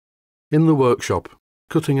In the workshop,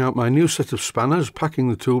 cutting out my new set of spanners, packing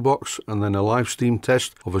the toolbox, and then a live steam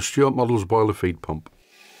test of a Stuart Models boiler feed pump.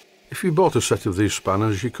 If you bought a set of these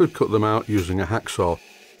spanners, you could cut them out using a hacksaw,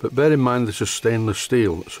 but bear in mind this is stainless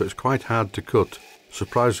steel, so it's quite hard to cut,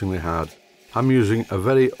 surprisingly hard. I'm using a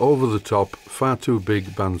very over-the-top, far too big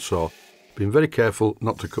bandsaw, being very careful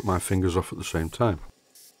not to cut my fingers off at the same time.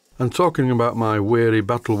 And talking about my weary,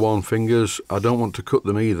 battle-worn fingers, I don't want to cut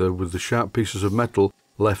them either with the sharp pieces of metal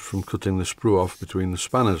left from cutting the sprue off between the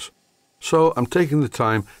spanners. So I'm taking the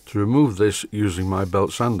time to remove this using my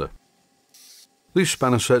belt sander. These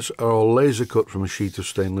spanner sets are all laser cut from a sheet of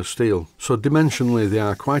stainless steel, so dimensionally they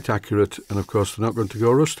are quite accurate, and of course they're not going to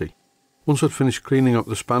go rusty. Once I'd finished cleaning up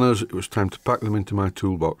the spanners, it was time to pack them into my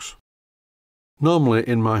toolbox. Normally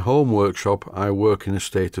in my home workshop I work in a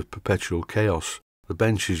state of perpetual chaos. The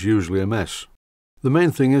bench is usually a mess. The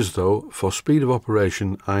main thing is though, for speed of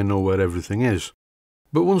operation I know where everything is.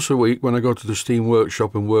 But once a week when I go to the steam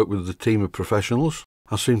workshop and work with the team of professionals,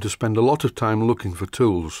 I seem to spend a lot of time looking for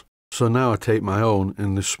tools, so now I take my own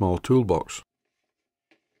in this small toolbox.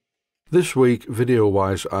 This week,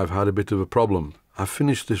 video-wise, I've had a bit of a problem. I've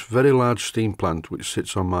finished this very large steam plant which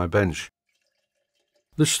sits on my bench.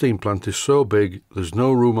 This steam plant is so big there's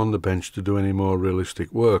no room on the bench to do any more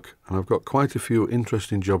realistic work, and I've got quite a few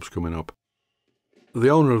interesting jobs coming up. The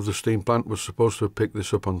owner of the steam plant was supposed to have picked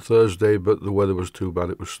this up on Thursday, but the weather was too bad,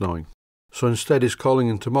 it was snowing. So instead he's calling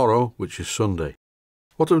in tomorrow, which is Sunday.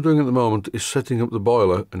 What I'm doing at the moment is setting up the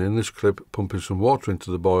boiler, and in this clip pumping some water into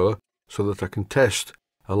the boiler so that I can test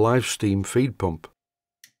a live steam feed pump.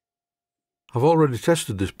 I've already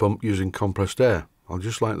tested this pump using compressed air. I'll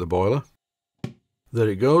just light the boiler. There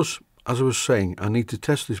it goes. As I was saying, I need to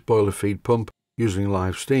test this boiler feed pump using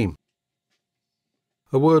live steam.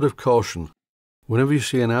 A word of caution. Whenever you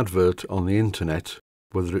see an advert on the internet,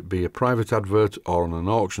 whether it be a private advert or on an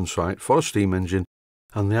auction site for a steam engine,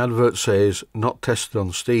 and the advert says not tested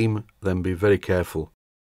on steam, then be very careful,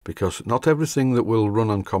 because not everything that will run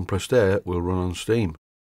on compressed air will run on steam.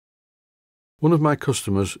 One of my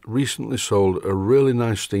customers recently sold a really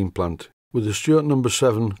nice steam plant with a Stuart No.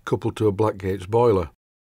 7 coupled to a Blackgates boiler.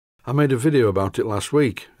 I made a video about it last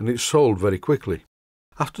week and it sold very quickly.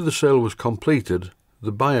 After the sale was completed,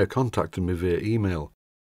 the buyer contacted me via email.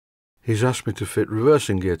 He's asked me to fit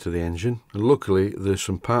reversing gear to the engine, and luckily there's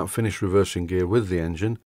some part finished reversing gear with the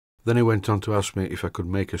engine. Then he went on to ask me if I could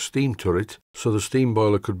make a steam turret, so the steam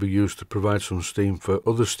boiler could be used to provide some steam for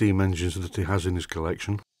other steam engines that he has in his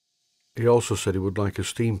collection. He also said he would like a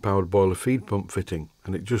steam-powered boiler feed pump fitting,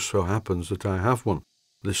 and it just so happens that I have one,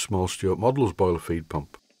 this small Stuart Models boiler feed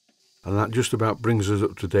pump. And that just about brings us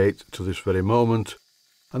up to date to this very moment,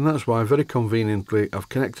 and that's why very conveniently I've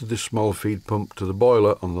connected this small feed pump to the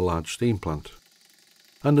boiler on the large steam plant.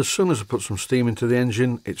 And as soon as I put some steam into the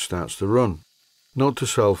engine, it starts to run. Note to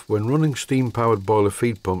self, when running steam-powered boiler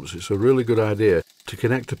feed pumps, it's a really good idea to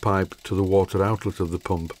connect a pipe to the water outlet of the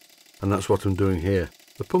pump, and that's what I'm doing here.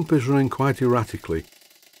 The pump is running quite erratically.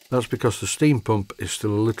 That's because the steam pump is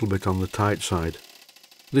still a little bit on the tight side.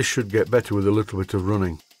 This should get better with a little bit of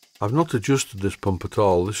running. I've not adjusted this pump at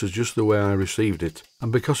all, this is just the way I received it,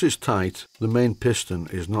 and because it's tight, the main piston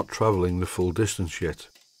is not travelling the full distance yet,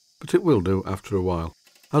 but it will do after a while.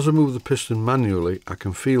 As I move the piston manually, I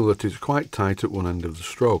can feel that it's quite tight at one end of the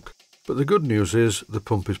stroke. But the good news is the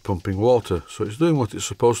pump is pumping water, so it's doing what it's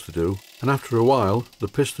supposed to do, and after a while, the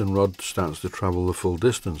piston rod starts to travel the full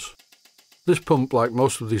distance. This pump, like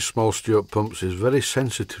most of these small Stuart pumps, is very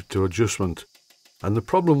sensitive to adjustment. And the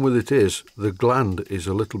problem with it is, the gland is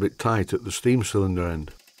a little bit tight at the steam cylinder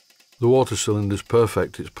end. The water cylinder is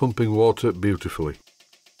perfect, it's pumping water beautifully.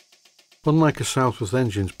 Unlike a Southworth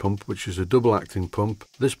Engines pump, which is a double acting pump,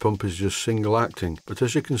 this pump is just single acting, but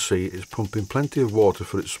as you can see it's pumping plenty of water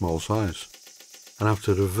for its small size. And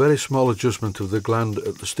after a very small adjustment of the gland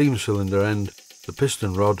at the steam cylinder end, the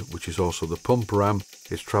piston rod, which is also the pump ram,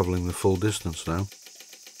 is travelling the full distance now.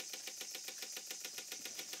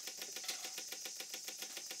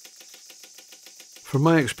 From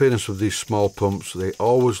my experience of these small pumps, they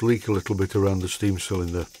always leak a little bit around the steam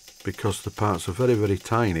cylinder because the parts are very, very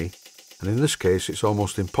tiny, and in this case it's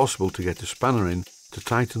almost impossible to get a spanner in to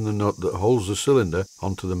tighten the nut that holds the cylinder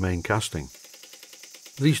onto the main casting.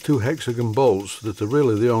 These two hexagon bolts that are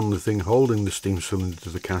really the only thing holding the steam cylinder to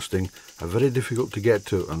the casting are very difficult to get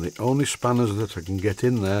to, and the only spanners that I can get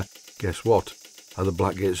in there, guess what, are the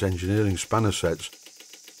Blackgates Engineering spanner sets.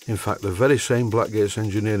 In fact, the very same Blackgates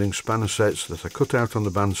Engineering spanner sets that I cut out on the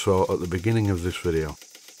bandsaw at the beginning of this video.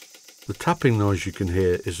 The tapping noise you can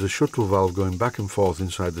hear is the shuttle valve going back and forth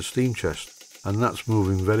inside the steam chest, and that's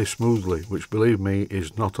moving very smoothly, which believe me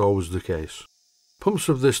is not always the case. Pumps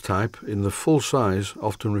of this type, in the full size,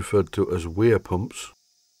 often referred to as weir pumps,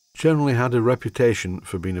 generally had a reputation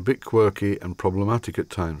for being a bit quirky and problematic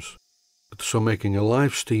at times. So making a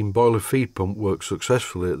live steam boiler feed pump work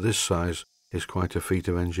successfully at this size is quite a feat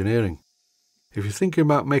of engineering. If you're thinking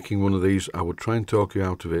about making one of these, I would try and talk you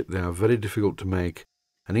out of it. They are very difficult to make,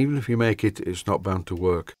 and even if you make it, it's not bound to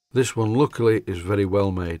work. This one, luckily, is very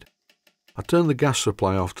well made. I turned the gas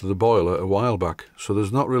supply off to the boiler a while back, so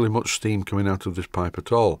there's not really much steam coming out of this pipe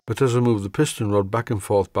at all. But as I move the piston rod back and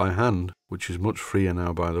forth by hand, which is much freer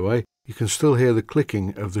now by the way, you can still hear the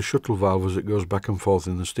clicking of the shuttle valve as it goes back and forth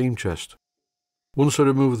in the steam chest. Once I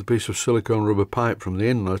remove the piece of silicone rubber pipe from the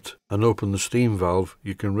inlet and open the steam valve,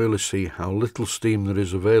 you can really see how little steam there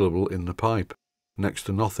is available in the pipe, next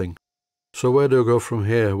to nothing. So where do I go from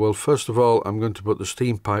here? Well, first of all, I'm going to put the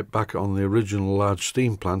steam pipe back on the original large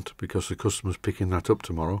steam plant because the customer's picking that up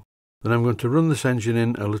tomorrow. Then I'm going to run this engine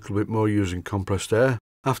in a little bit more using compressed air,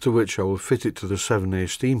 after which I will fit it to the 7A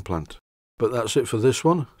steam plant. But that's it for this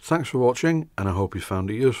one. Thanks for watching, and I hope you found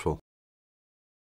it useful.